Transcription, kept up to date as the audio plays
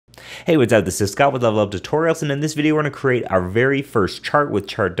Hey, what's up? This is Scott with Level Up Tutorials, and in this video we're going to create our very first chart with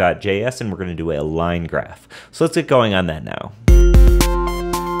Chart.js, and we're going to do a line graph. So let's get going on that now.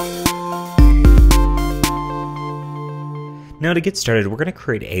 Now to get started, we're going to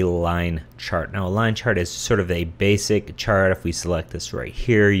create a line chart. Now a line chart is sort of a basic chart. If we select this right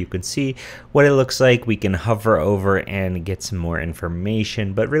here, you can see what it looks like. We can hover over and get some more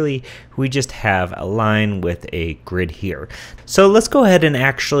information, but really we just have a line with a grid here. So let's go ahead and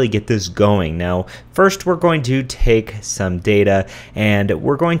actually get this going. Now first we're going to take some data and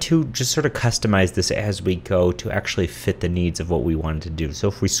we're going to just sort of customize this as we go to actually fit the needs of what we want to do. So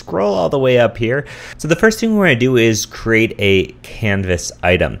if we scroll all the way up here, so the first thing we're going to do is create a canvas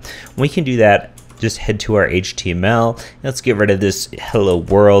item. We can do that, just head to our HTML. Let's get rid of this hello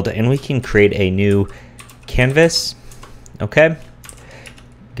world and we can create a new canvas. Okay,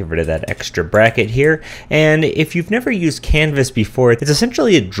 get rid of that extra bracket here. And if you've never used Canvas before, it's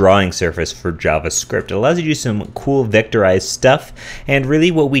essentially a drawing surface for JavaScript. It allows you to do some cool vectorized stuff, and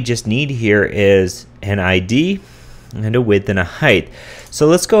really what we just need here is an ID and a width and a height. So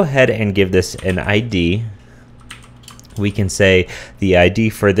let's go ahead and give this an ID. We can say the ID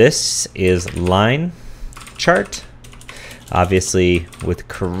for this is line chart, obviously with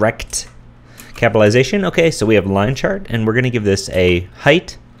correct capitalization. Okay, so we have line chart, and we're going to give this a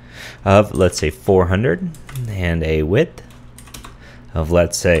height of, let's say, 400 and a width of,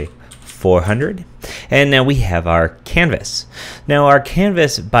 let's say, 400. And now we have our canvas. Now our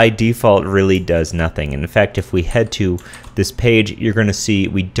canvas by default really does nothing. In fact, if we head to this page, you're going to see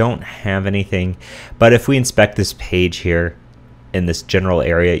we don't have anything. But if we inspect this page here in this general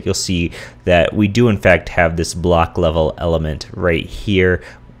area, you'll see that we do in fact have this block level element right here.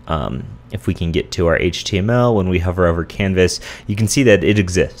 If we can get to our HTML, when we hover over canvas, you can see that it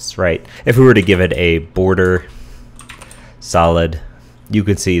exists, right? If we were to give it a border solid, you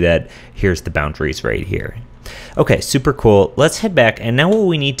can see that here's the boundaries right here. Okay, super cool. Let's head back, and now what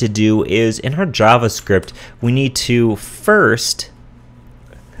we need to do is in our JavaScript, we need to first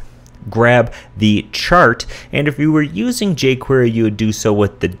grab the chart, and if you were using jQuery, you would do so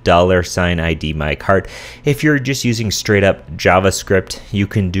with the $ID my cart. If you're just using straight up JavaScript, you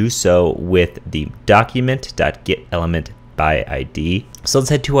can do so with the document.getElementById. So let's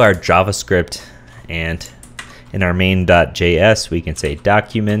head to our JavaScript, and in our main.js, we can say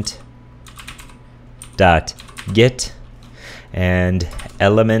document.get and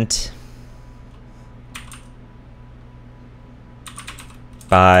element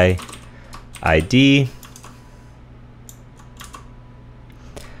by ID.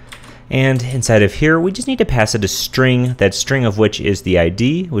 And inside of here, we just need to pass it a string, that string of which is the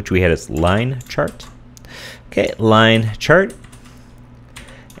ID, which we had as line chart. Okay, line chart.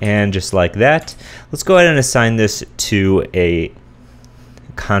 And just like that, let's go ahead and assign this to a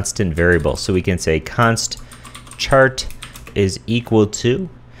constant variable. So we can say const chart is equal to,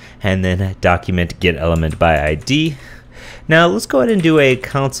 and then document get element by ID. Now let's go ahead and do a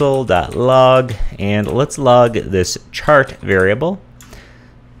console.log, and let's log this chart variable.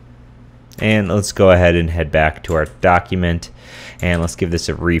 And let's go ahead and head back to our document, and let's give this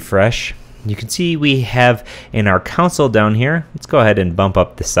a refresh. You can see we have in our console down here, let's go ahead and bump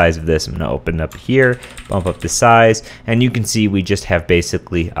up the size of this. I'm going to open up here, bump up the size, and you can see we just have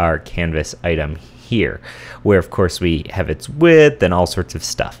basically our canvas item here, where of course we have its width and all sorts of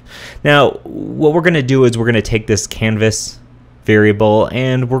stuff. Now what we're going to do is we're going to take this canvas variable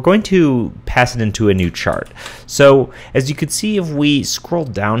and we're going to pass it into a new chart. So as you can see, if we scroll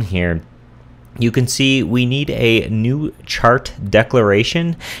down here, you can see we need a new chart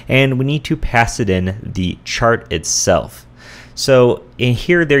declaration, and we need to pass it in the chart itself. So in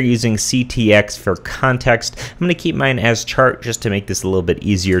here they're using CTX for context. I'm going to keep mine as chart just to make this a little bit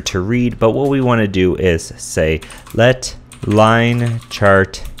easier to read, but what we want to do is say let line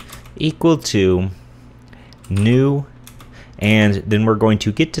chart equal to new, and then we're going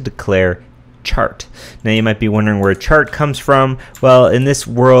to get to declare chart. Now you might be wondering where chart comes from. Well, in this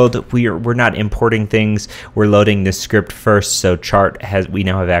world we're not importing things, we're loading this script first. So we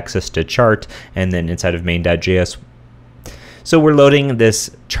now have access to chart, and then inside of main.js, so we're loading this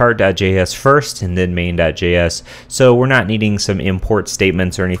chart.js first and then main.js. So we're not needing some import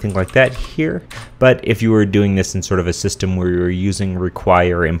statements or anything like that here, but if you were doing this in sort of a system where you're using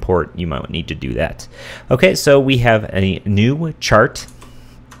require import, you might need to do that. Okay, so we have a new chart.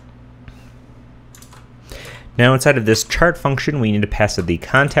 Now inside of this chart function, we need to pass it the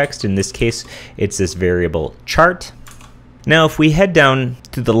context. In this case, it's this variable chart. Now if we head down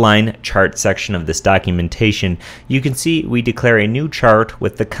to the line chart section of this documentation, you can see we declare a new chart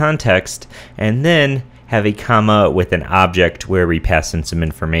with the context, and then have a comma with an object where we pass in some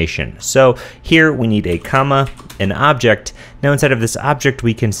information. So here we need a comma, an object. Now inside of this object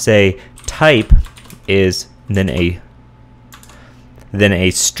we can say type is then a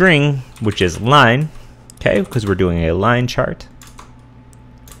string, which is line, okay, because we're doing a line chart.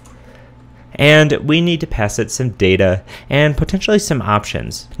 And we need to pass it some data and potentially some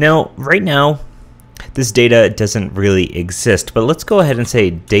options. Now, right now, this data doesn't really exist, but let's go ahead and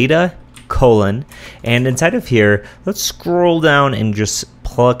say data colon, and inside of here, let's scroll down and just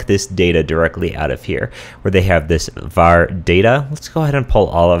pluck this data directly out of here, where they have this var data. Let's go ahead and pull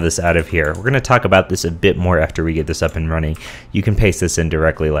all of this out of here. We're going to talk about this a bit more after we get this up and running. You can paste this in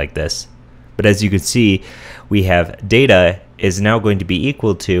directly like this. But as you can see, we have data is now going to be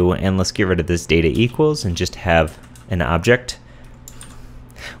equal to, and let's get rid of this data equals and just have an object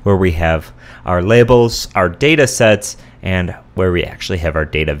where we have our labels, our data sets, and where we actually have our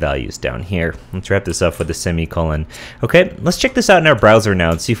data values down here. Let's wrap this up with a semicolon. Okay, let's check this out in our browser now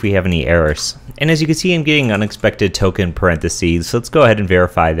and see if we have any errors. And as you can see, I'm getting unexpected token parentheses. So let's go ahead and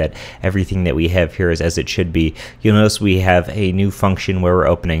verify that everything that we have here is as it should be. You'll notice we have a new function where we're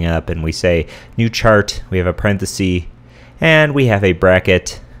opening up and we say new chart, we have a parenthesis, and we have a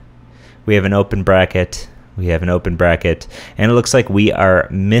bracket, we have an open bracket, we have an open bracket, and it looks like we are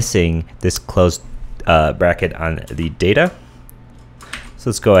missing this closed bracket on the data. So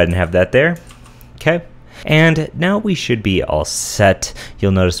let's go ahead and have that there. Okay. And now we should be all set.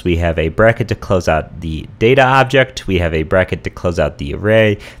 You'll notice we have a bracket to close out the data object. We have a bracket to close out the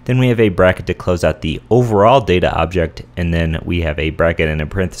array. Then we have a bracket to close out the overall data object. And then we have a bracket and a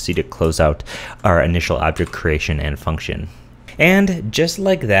parenthesis to close out our initial object creation and function. And just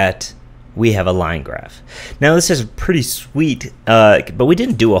like that, we have a line graph. Now this is pretty sweet, but we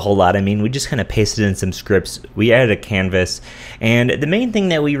didn't do a whole lot. I mean, we just kind of pasted in some scripts. We added a canvas, and the main thing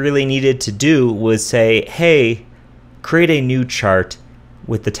that we really needed to do was say, hey, create a new chart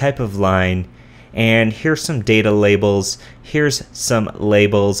with the type of line, and here's some data labels, here's some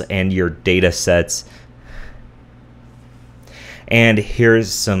labels and your data sets, and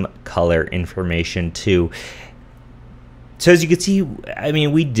here's some color information too. So as you can see, I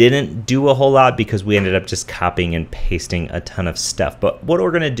mean, we didn't do a whole lot because we ended up just copying and pasting a ton of stuff. But what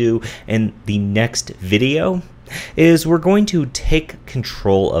we're going to do in the next video is we're going to take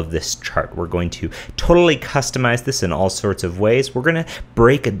control of this chart. We're going to totally customize this in all sorts of ways. We're going to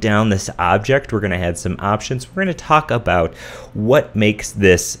break down this object. We're going to add some options. We're going to talk about what makes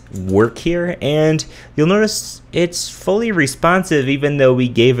this work here. And you'll notice it's fully responsive even though we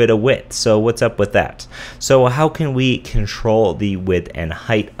gave it a width. So what's up with that? So how can we control the width and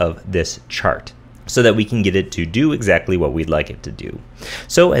height of this chart so that we can get it to do exactly what we'd like it to do?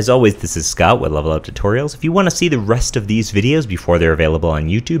 So as always, this is Scott with Level Up Tutorials. If you want to see the rest of these videos before they're available on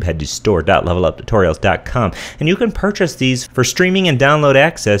YouTube, head to store.leveluptutorials.com, and you can purchase these for streaming and download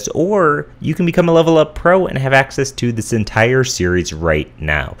access, or you can become a Level Up Pro and have access to this entire series right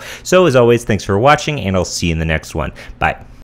now. So as always, thanks for watching, and I'll see you in the next one. Bye.